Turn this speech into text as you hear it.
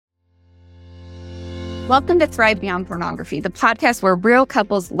Welcome to Thrive Beyond Pornography, the podcast where real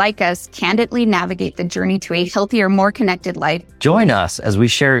couples like us candidly navigate the journey to a healthier, more connected life. Join us as we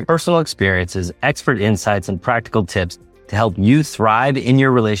share personal experiences, expert insights, and practical tips to help you thrive in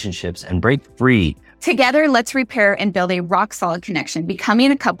your relationships and break free. Together, let's repair and build a rock-solid connection, becoming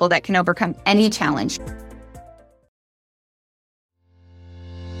a couple that can overcome any challenge.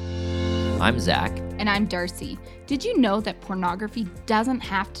 I'm Zach. And I'm Darcy. Did you know that pornography doesn't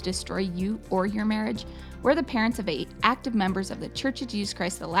have to destroy you or your marriage? We're the parents of 8 active members of the Church of Jesus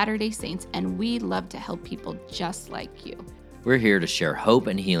Christ of Latter-day Saints, and we love to help people just like you. We're here to share hope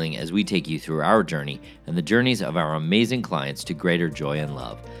and healing as we take you through our journey and the journeys of our amazing clients to greater joy and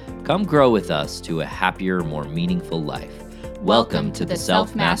love. Come grow with us to a happier, more meaningful life. Welcome to the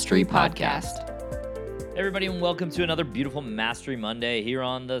Self-Mastery Podcast. Hey everybody, and welcome to another beautiful Mastery Monday here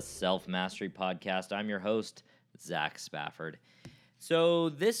on the Self-Mastery Podcast. I'm your host, Zach Spafford. So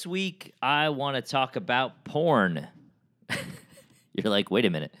this week, I want to talk about porn. You're like, wait a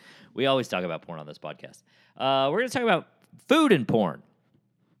minute. We always talk about porn on this podcast. We're going to talk about food and porn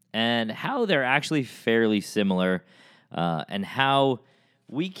and how they're actually fairly similar and how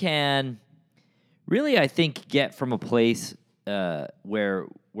we can really, I think, get from a place where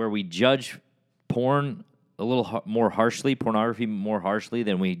we judge porn a little more harshly, pornography more harshly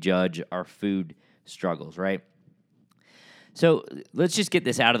than we judge our food struggles, right? So let's just get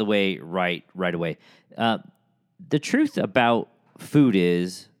this out of the way right away. The truth about food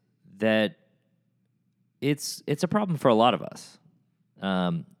is that it's a problem for a lot of us,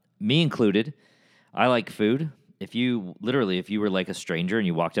 me included. I like food. If you were like a stranger and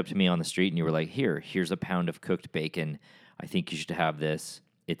you walked up to me on the street and you were like, here's a pound of cooked bacon. I think you should have this.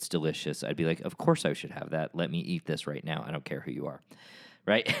 It's delicious. I'd be like, of course I should have that. Let me eat this right now. I don't care who you are,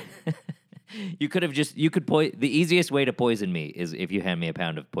 right? The easiest way to poison me is if you hand me a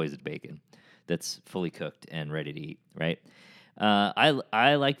pound of poisoned bacon that's fully cooked and ready to eat, right?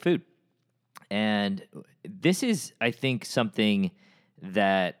 I like food. And this is, I think, something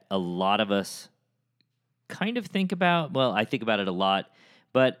that a lot of us kind of think about. Well, I think about it a lot,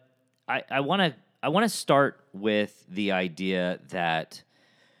 but I want to start with the idea that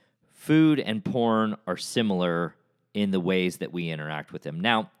food and porn are similar in the ways that we interact with them.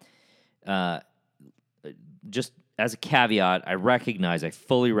 Now, just as a caveat, I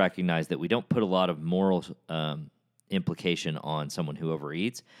fully recognize that we don't put a lot of moral implication on someone who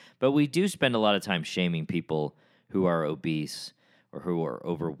overeats, but we do spend a lot of time shaming people who are obese or who are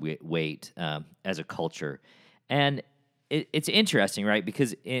overweight as a culture. And it's interesting, right?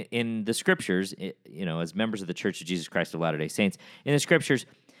 Because in the scriptures, as members of the Church of Jesus Christ of Latter-day Saints, in the scriptures,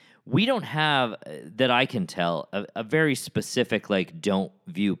 we don't have, that I can tell, a very specific, don't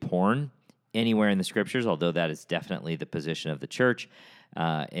view porn anywhere in the scriptures, although that is definitely the position of the church.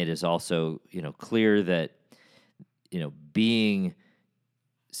 It is also, clear that, being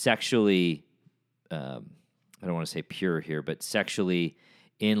sexually, I don't want to say pure here, but sexually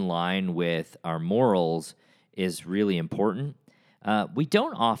in line with our morals is really important. We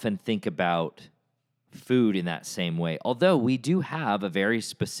don't often think about food in that same way, although we do have a very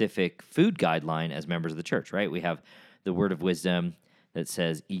specific food guideline as members of the church, right? We have the word of wisdom that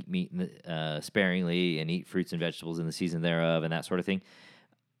says eat meat sparingly and eat fruits and vegetables in the season thereof and that sort of thing,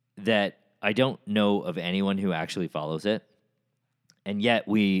 that I don't know of anyone who actually follows it. And yet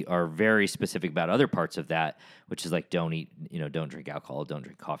we are very specific about other parts of that, which is don't eat, don't drink alcohol, don't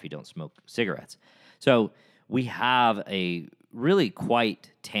drink coffee, don't smoke cigarettes. So we have a really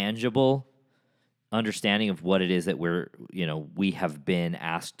quite tangible understanding of what it is that we have been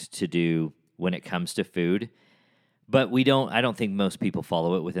asked to do when it comes to food, but I don't think most people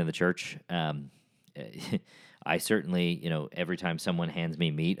follow it within the church. I certainly, every time someone hands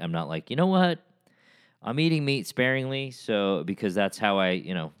me meat, I'm not like, you know what, I'm eating meat sparingly, because that's how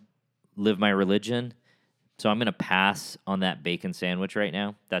I, live my religion. So I'm going to pass on that bacon sandwich right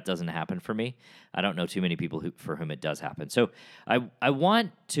now. That doesn't happen for me. I don't know too many people for whom it does happen. So I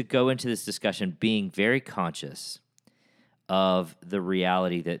want to go into this discussion being very conscious of the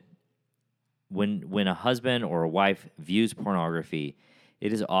reality that when a husband or a wife views pornography,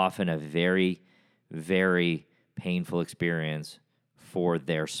 it is often a very, very painful experience for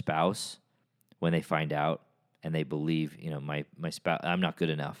their spouse when they find out and they believe, my spouse, I'm not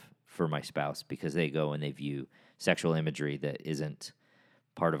good enough for my spouse because they go and they view sexual imagery that isn't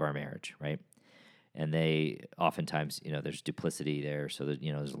part of our marriage, right? And they oftentimes, there's duplicity there, so that,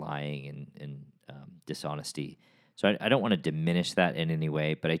 there's lying and dishonesty. So I don't want to diminish that in any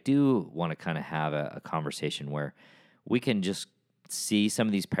way, but I do want to kind of have a conversation where we can just see some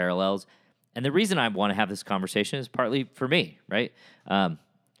of these parallels. And the reason I want to have this conversation is partly for me, right?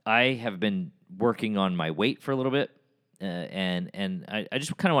 I have been working on my weight for a little bit, and I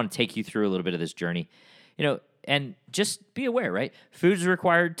just kind of want to take you through a little bit of this journey, and just be aware, right? Food is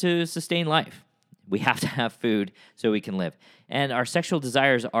required to sustain life. We have to have food so we can live. And our sexual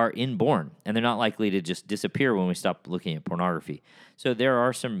desires are inborn, and they're not likely to just disappear when we stop looking at pornography. So there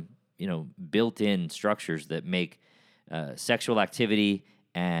are some, built-in structures that make sexual activity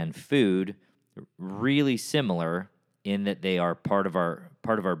and food really similar in that they are part of our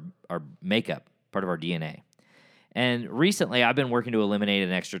makeup, part of our DNA. And recently, I've been working to eliminate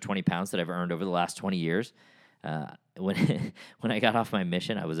an extra 20 pounds that I've earned over the last 20 years. When I got off my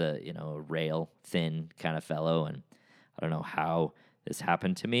mission, I was a rail thin kind of fellow, and I don't know how this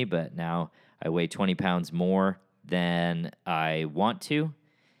happened to me, but now I weigh 20 pounds more than I want to,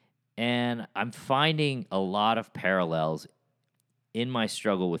 and I'm finding a lot of parallels in my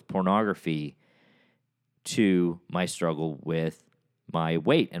struggle with pornography to my struggle with my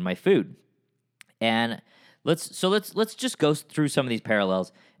weight and my food. And let's just go through some of these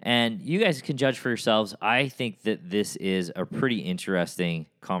parallels, and you guys can judge for yourselves. I think that this is a pretty interesting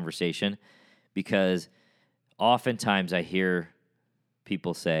conversation because oftentimes I hear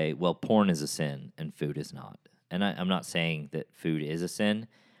people say, well, porn is a sin and food is not. And I'm not saying that food is a sin,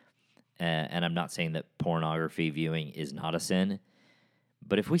 and I'm not saying that pornography viewing is not a sin.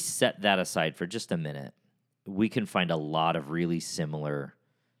 But if we set that aside for just a minute, we can find a lot of really similar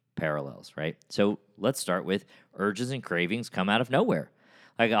parallels, right? So let's start with urges and cravings come out of nowhere.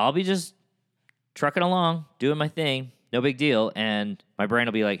 Like, I'll be just trucking along, doing my thing, no big deal, and my brain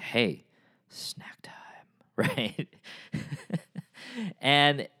will be like, hey, snack time, right?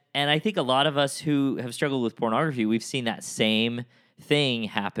 and I think a lot of us who have struggled with pornography, we've seen that same thing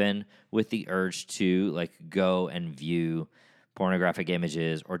happen with the urge to, like, go and view pornographic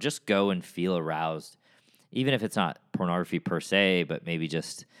images or just go and feel aroused, even if it's not pornography per se, but maybe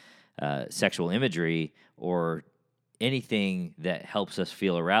just sexual imagery or anything that helps us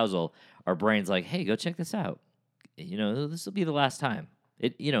feel arousal. Our brain's like, hey, go check this out. This will be the last time.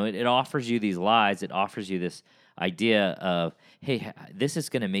 It offers you these lies. It offers you this idea of, hey, this is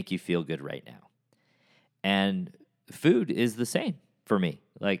going to make you feel good right now. And food is the same for me.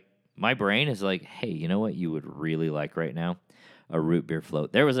 Like, my brain is like, hey, you know what you would really like right now? A root beer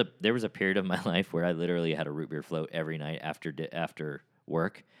float. There was a period of my life where I literally had a root beer float every night after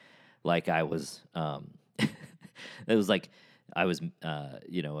work. Like I was, it was like I was, a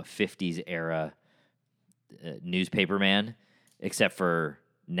 50s era newspaper man, except for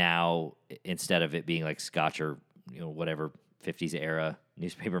now, instead of it being like scotch or, whatever 50s era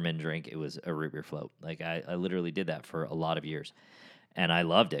newspaperman drink, it was a root beer float. Like I literally did that for a lot of years, and I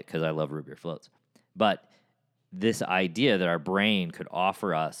loved it because I love root beer floats. But this idea that our brain could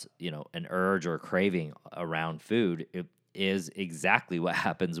offer us, an urge or a craving around food, it is exactly what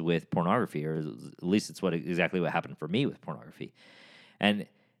happens with pornography, or at least it's exactly what happened for me with pornography. And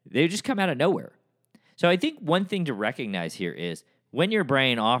they just come out of nowhere. So I think one thing to recognize here is when your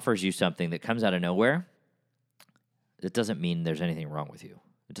brain offers you something that comes out of nowhere, it doesn't mean there's anything wrong with you.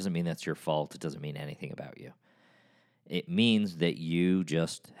 It doesn't mean that's your fault. It doesn't mean anything about you. It means that you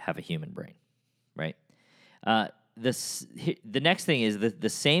just have a human brain, right? The next thing is the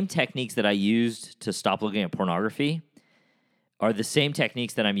same techniques that I used to stop looking at pornography are the same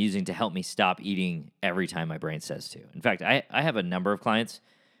techniques that I'm using to help me stop eating every time my brain says to. In fact, I have a number of clients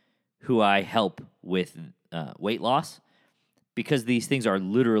who I help with weight loss because these things are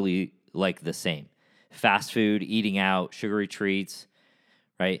literally like the same. Fast food, eating out, sugary treats,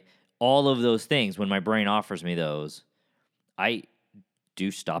 right? All of those things, when my brain offers me those, I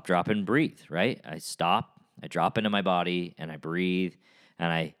do stop, drop, and breathe, right? I stop, I drop into my body, and I breathe, and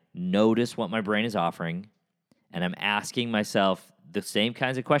I notice what my brain is offering, and I'm asking myself the same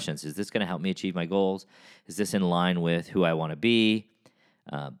kinds of questions. Is this going to help me achieve my goals? Is this in line with who I want to be?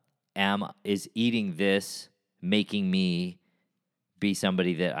 Is eating this making me be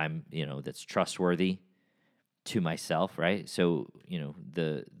somebody that I'm, that's trustworthy to myself, right? So,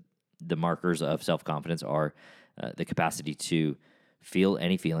 the markers of self-confidence are the capacity to feel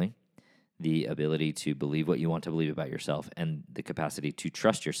any feeling, the ability to believe what you want to believe about yourself, and the capacity to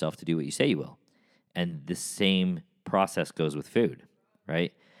trust yourself to do what you say you will. And the same process goes with food,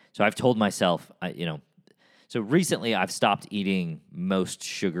 right? So I've told myself, so recently I've stopped eating most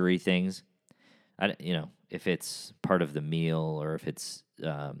sugary things. If it's part of the meal or if it's,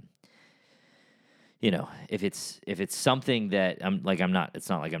 if it's something that it's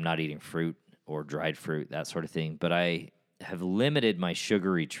not like I'm not eating fruit or dried fruit, that sort of thing. But I have limited my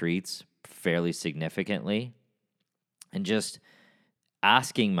sugary treats fairly significantly, and just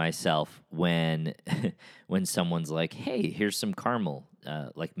asking myself when someone's like, hey, here's some caramel,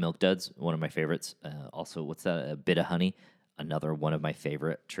 like Milk Duds, one of my favorites. Also, what's that? A Bit of Honey, another one of my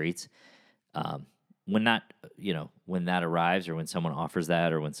favorite treats. When that arrives, or when someone offers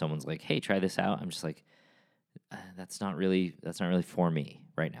that, or when someone's like, "Hey, try this out," I'm just like, that's not really for me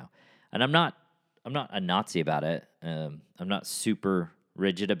right now. And I'm not a Nazi about it. I'm not super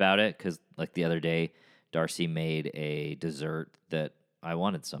rigid about it, because like the other day, Darcy made a dessert that I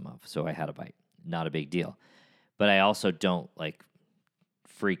wanted some of, so I had a bite. Not a big deal. But I also don't like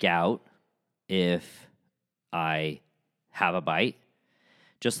freak out if I have a bite.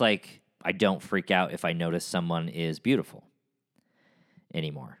 Just like I don't freak out if I notice someone is beautiful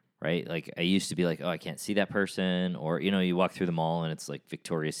anymore, right? Like I used to be like, oh, I can't see that person. Or, you walk through the mall and it's like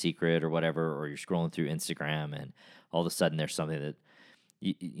Victoria's Secret or whatever, or you're scrolling through Instagram and all of a sudden there's something that,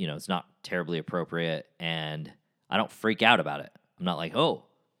 it's not terribly appropriate, and I don't freak out about it. I'm not like, oh,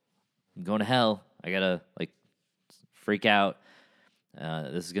 I'm going to hell. I gotta like freak out.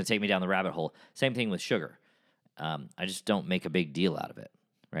 This is gonna take me down the rabbit hole. Same thing with sugar. I just don't make a big deal out of it,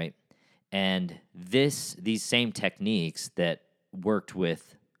 right? And these same techniques that worked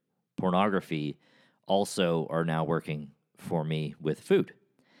with pornography also are now working for me with food.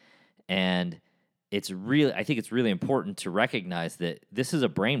 And I think it's really important to recognize that this is a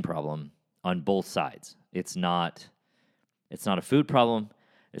brain problem on both sides. It's not a food problem.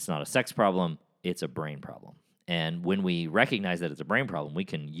 It's not a sex problem. It's a brain problem. And when we recognize that it's a brain problem, we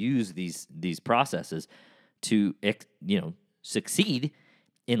can use these processes to succeed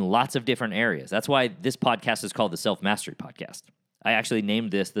in lots of different areas. That's why this podcast is called the Self-Mastery Podcast. I actually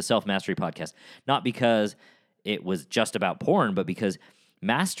named this the Self-Mastery Podcast, not because it was just about porn, but because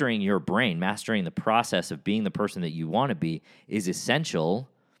mastering your brain, mastering the process of being the person that you want to be, is essential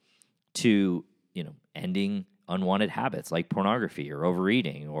to, ending unwanted habits like pornography or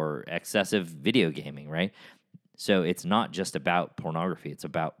overeating or excessive video gaming, right? So it's not just about pornography. It's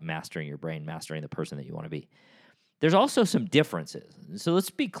about mastering your brain, mastering the person that you want to be. There's also some differences. So let's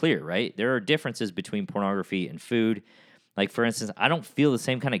be clear, right? There are differences between pornography and food. Like, for instance, I don't feel the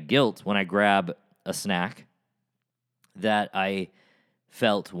same kind of guilt when I grab a snack that I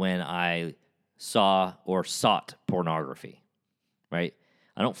felt when I saw or sought pornography, right?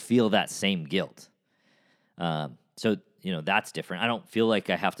 I don't feel that same guilt. So that's different. I don't feel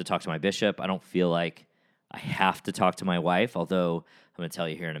like I have to talk to my bishop. I don't feel like I have to talk to my wife, although I'm going to tell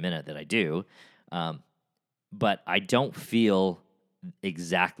you here in a minute that I do. But I don't feel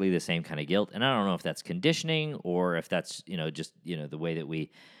exactly the same kind of guilt. And I don't know if that's conditioning or if that's, just, the way that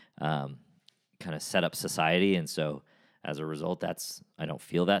we kind of set up society. And so as a result, I don't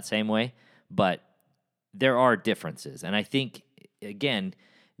feel that same way. But there are differences. And I think, again,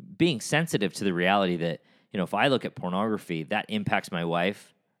 being sensitive to the reality that, if I look at pornography, that impacts my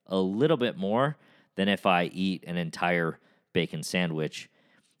wife a little bit more than if I eat an entire bacon sandwich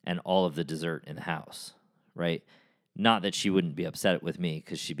and all of the dessert in the house, right? Not that she wouldn't be upset with me,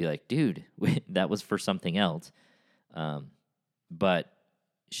 because she'd be like, dude, that was for something else. But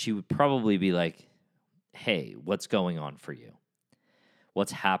she would probably be like, hey, what's going on for you?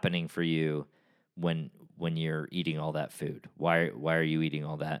 What's happening for you when you're eating all that food? Why are you eating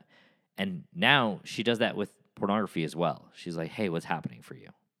all that? And now she does that with pornography as well. She's like, hey, what's happening for you?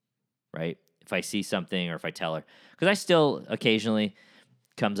 Right? If I see something, or if I tell her, because I still occasionally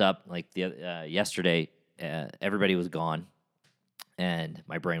comes up, like yesterday, everybody was gone, and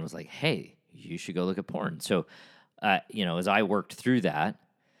my brain was like, hey, you should go look at porn. So, as I worked through that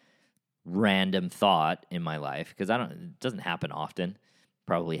random thought in my life, because it doesn't happen often,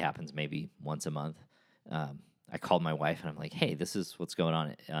 probably happens maybe once a month. I called my wife and I'm like, hey, this is what's going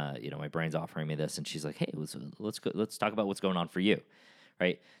on. My brain's offering me this. And she's like, hey, let's talk about what's going on for you.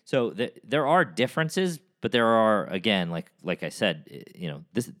 Right. So there are differences, but there are, again, like I said,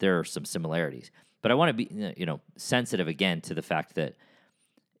 there are some similarities, but I want to be, sensitive again to the fact that,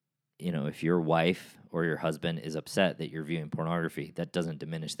 if your wife or your husband is upset that you're viewing pornography, that doesn't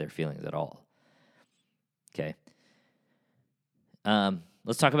diminish their feelings at all. Okay.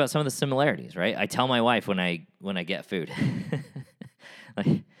 Let's talk about some of the similarities, right? I tell my wife when I get food,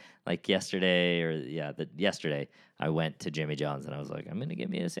 like yesterday, yesterday I went to Jimmy John's and I was like, I'm going to get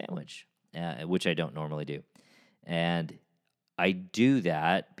me a sandwich, which I don't normally do. And I do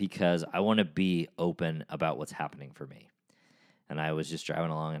that because I want to be open about what's happening for me. And I was just driving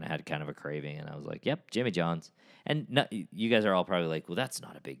along and I had kind of a craving and I was like, yep, Jimmy John's. And you guys are all probably like, well, that's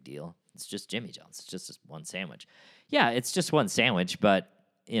not a big deal. It's just Jimmy John's. It's just one sandwich. Yeah, it's just one sandwich, but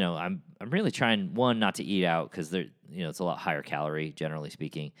I'm really trying, one, not to eat out because it's a lot higher calorie, generally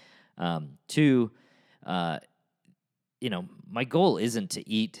speaking. Two, my goal isn't to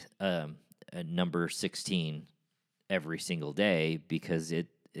eat a number 16 every single day because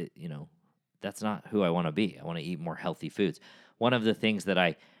that's not who I want to be. I want to eat more healthy foods. One of the things that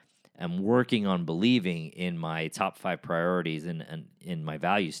I am working on believing in my top 5 priorities and in my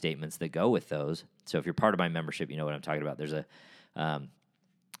value statements that go with those. So if you're part of my membership, you know what I'm talking about.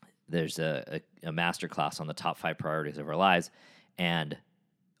 There's a master class on the top 5 priorities of our lives, and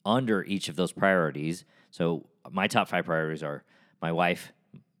under each of those priorities, so my top 5 priorities are my wife,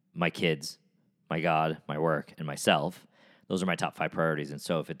 my kids, my God, my work, and myself. Those are my top 5 priorities. And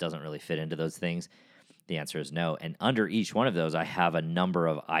so if it doesn't really fit into those things, the answer is no. And under each one of those, I have a number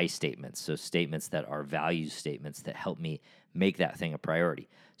of I statements, so statements that are value statements that help me make that thing a priority.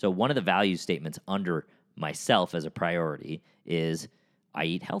 So one of the value statements under myself as a priority is I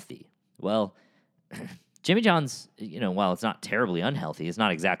eat healthy. Well, Jimmy John's, while it's not terribly unhealthy, it's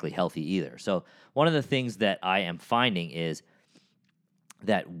not exactly healthy either. So one of the things that I am finding is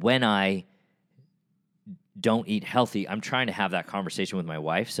that when I don't eat healthy, I'm trying to have that conversation with my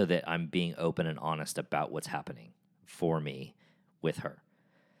wife so that I'm being open and honest about what's happening for me with her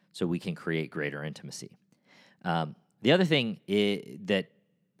so we can create greater intimacy. The other thing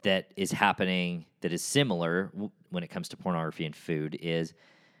that is happening that is similar when it comes to pornography and food is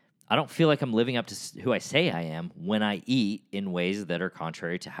I don't feel like I'm living up to who I say I am when I eat in ways that are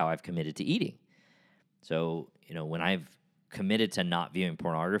contrary to how I've committed to eating. So, when I've committed to not viewing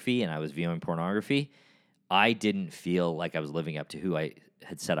pornography and I was viewing pornography, I didn't feel like I was living up to who I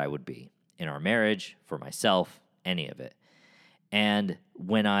had said I would be in our marriage, for myself, any of it. And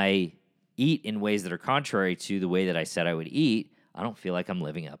when I eat in ways that are contrary to the way that I said I would eat, I don't feel like I'm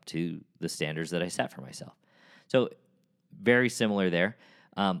living up to the standards that I set for myself. So very similar there.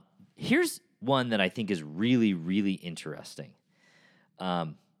 Here's one that I think is really, really interesting.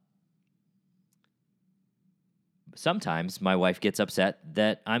 Sometimes my wife gets upset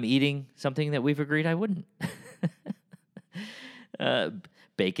that I'm eating something that we've agreed I wouldn't.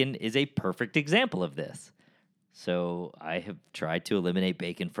 Bacon is a perfect example of this. So I have tried to eliminate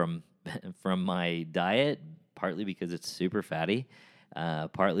bacon from my diet, partly because it's super fatty,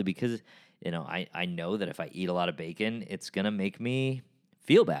 partly because I know that if I eat a lot of bacon, it's gonna make me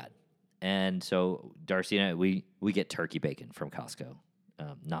feel bad. And so Darcy and I, we get turkey bacon from Costco.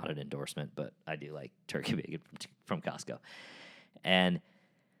 Not an endorsement, but I do like turkey bacon from Costco. And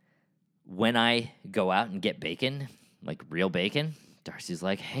when I go out and get bacon, like real bacon, Darcy's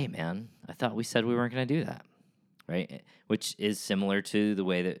like, hey, man, I thought we said we weren't going to do that, right? Which is similar to the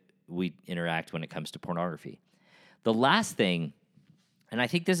way that we interact when it comes to pornography. The last thing, and I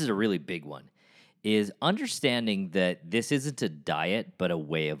think this is a really big one, is understanding that this isn't a diet, but a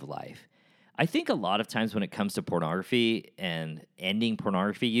way of life. I think a lot of times when it comes to pornography and ending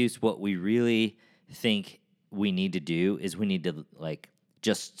pornography use, what we really think we need to do is we need to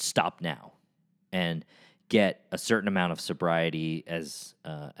just stop now and get a certain amount of sobriety, as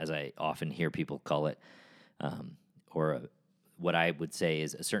I often hear people call it, or what I would say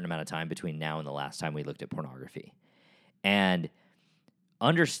is a certain amount of time between now and the last time we looked at pornography. And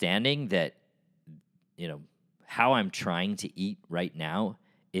understanding that, how I'm trying to eat right now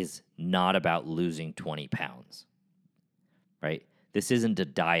is not about losing 20 pounds, right? This isn't a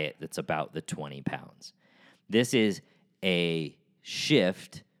diet that's about the 20 pounds. This is a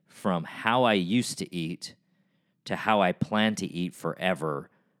shift from how I used to eat to how I plan to eat forever,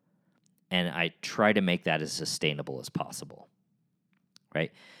 and I try to make that as sustainable as possible,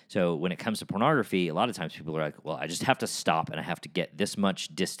 right? So when it comes to pornography, a lot of times people are like, well, I just have to stop and I have to get this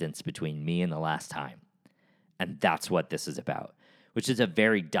much distance between me and the last time. And that's what this is about, which is a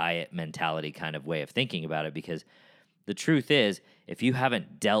very diet mentality kind of way of thinking about it, because the truth is, if you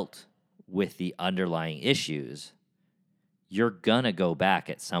haven't dealt with the underlying issues, you're going to go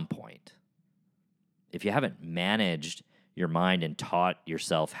back at some point. If you haven't managed your mind and taught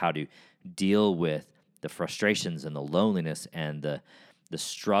yourself how to deal with the frustrations and the loneliness and the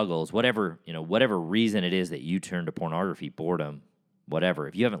struggles, whatever reason it is that you turn to pornography, boredom, whatever,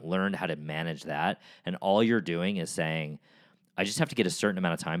 if you haven't learned how to manage that, and all you're doing is saying, I just have to get a certain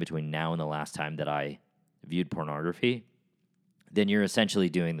amount of time between now and the last time that I viewed pornography, then you're essentially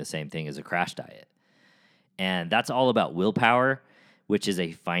doing the same thing as a crash diet. And that's all about willpower, which is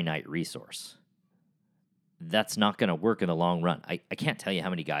a finite resource. That's not going to work in the long run. I can't tell you how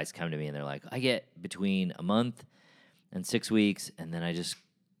many guys come to me and they're like, I get between a month and 6 weeks, and then I just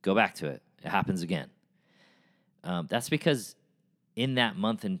go back to it. It happens again. That's because in that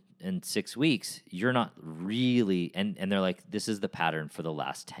month and 6 weeks, you're not really, and they're like, this is the pattern for the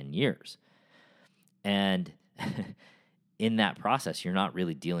last 10 years. And in that process, you're not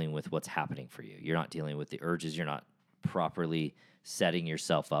really dealing with what's happening for you. You're not dealing with the urges. You're not properly setting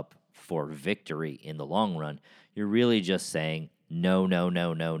yourself up for victory in the long run. You're really just saying no, no,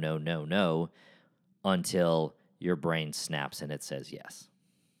 no, no, no, no, no, until your brain snaps and it says yes.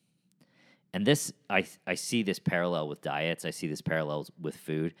 And this, I see this parallel with diets. I see this parallel with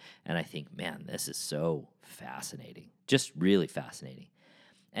food. And I think, man, this is so fascinating. Just really fascinating.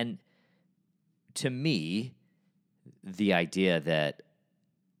 And to me, the idea that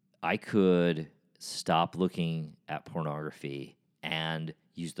I could stop looking at pornography and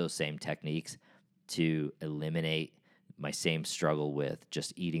use those same techniques to eliminate my same struggle with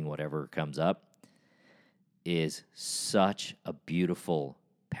just eating whatever comes up is such a beautiful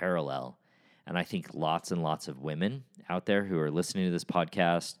parallel. And I think lots and lots of women out there who are listening to this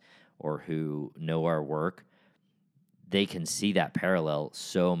podcast or who know our work, they can see that parallel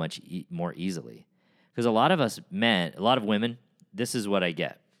so much more easily. Because a lot of us men, a lot of women, this is what I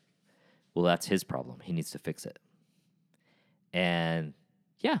get. Well, that's his problem. He needs to fix it. And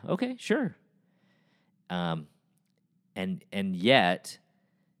yeah, okay, sure. And yet,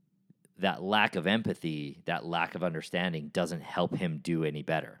 that lack of empathy, that lack of understanding doesn't help him do any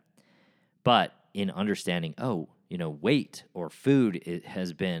better. But in understanding, weight or food, it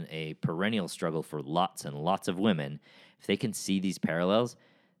has been a perennial struggle for lots and lots of women. If they can see these parallels,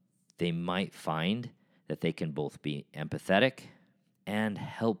 they might find that they can both be empathetic and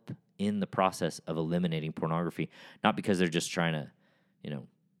help in the process of eliminating pornography, not because they're just trying to,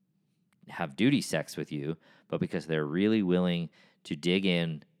 have duty sex with you, but because they're really willing to dig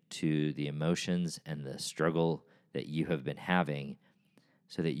in to the emotions and the struggle that you have been having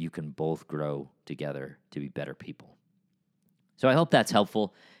so that you can both grow together to be better people. So I hope that's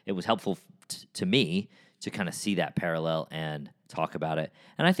helpful. It was helpful to me to kind of see that parallel and talk about it.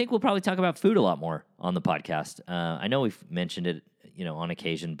 And I think we'll probably talk about food a lot more on the podcast. I know we've mentioned it, on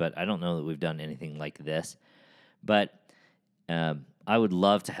occasion, but I don't know that we've done anything like this. But I would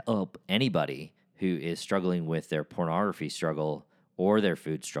love to help anybody who is struggling with their pornography struggle or their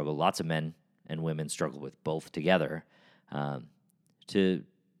food struggle. Lots of men and women struggle with both together, to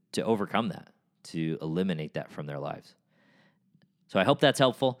overcome that, to eliminate that from their lives. So I hope that's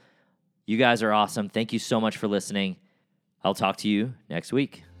helpful. You guys are awesome. Thank you so much for listening. I'll talk to you next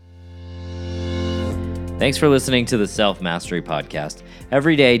week. Thanks for listening to the Self-Mastery Podcast.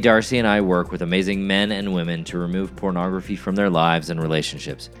 Every day, Darcy and I work with amazing men and women to remove pornography from their lives and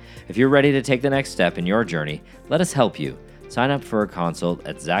relationships. If you're ready to take the next step in your journey, let us help you. Sign up for a consult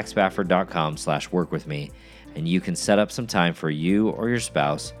at zachspafford.com/workwithme, and you can set up some time for you or your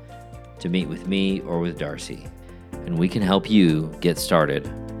spouse to meet with me or with Darcy, and we can help you get started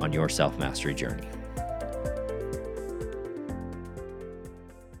on your self-mastery journey.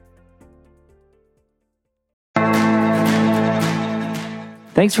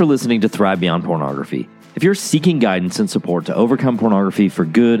 Thanks for listening to Thrive Beyond Pornography. If you're seeking guidance and support to overcome pornography for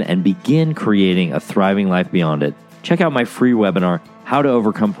good and begin creating a thriving life beyond it, check out my free webinar, How to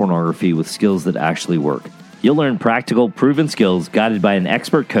Overcome Pornography with Skills That Actually Work. You'll learn practical, proven skills guided by an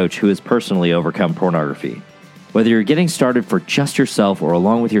expert coach who has personally overcome pornography. Whether you're getting started for just yourself or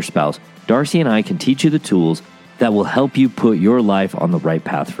along with your spouse, Darcy and I can teach you the tools that will help you put your life on the right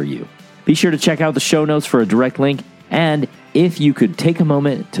path for you. Be sure to check out the show notes for a direct link, and if you could take a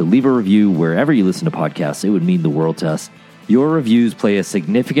moment to leave a review wherever you listen to podcasts, it would mean the world to us. Your reviews play a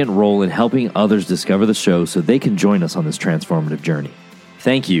significant role in helping others discover the show so they can join us on this transformative journey.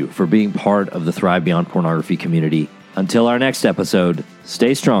 Thank you for being part of the Thrive Beyond Pornography community. Until our next episode,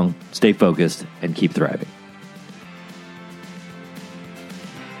 stay strong, stay focused, and keep thriving.